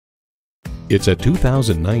It's a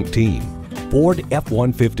 2019 Ford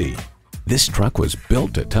F-150. This truck was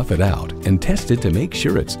built to tough it out and tested to make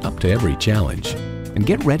sure it's up to every challenge. And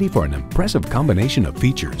get ready for an impressive combination of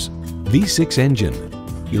features: V6 engine,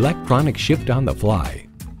 electronic shift on the fly,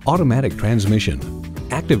 automatic transmission,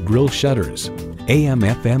 active grille shutters,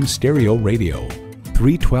 AM/FM stereo radio,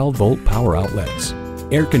 312-volt power outlets,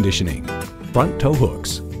 air conditioning, front tow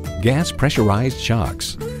hooks, gas pressurized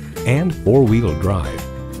shocks, and four-wheel drive.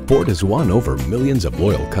 Ford has won over millions of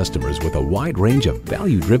loyal customers with a wide range of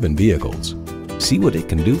value-driven vehicles. See what it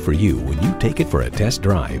can do for you when you take it for a test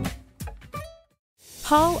drive.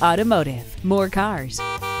 Hall Automotive. More cars,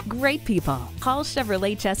 great people. Hall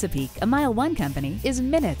Chevrolet Chesapeake, a MileOne company, is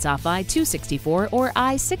minutes off I-264 or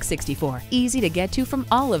I-664. Easy to get to from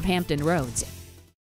all of Hampton roads.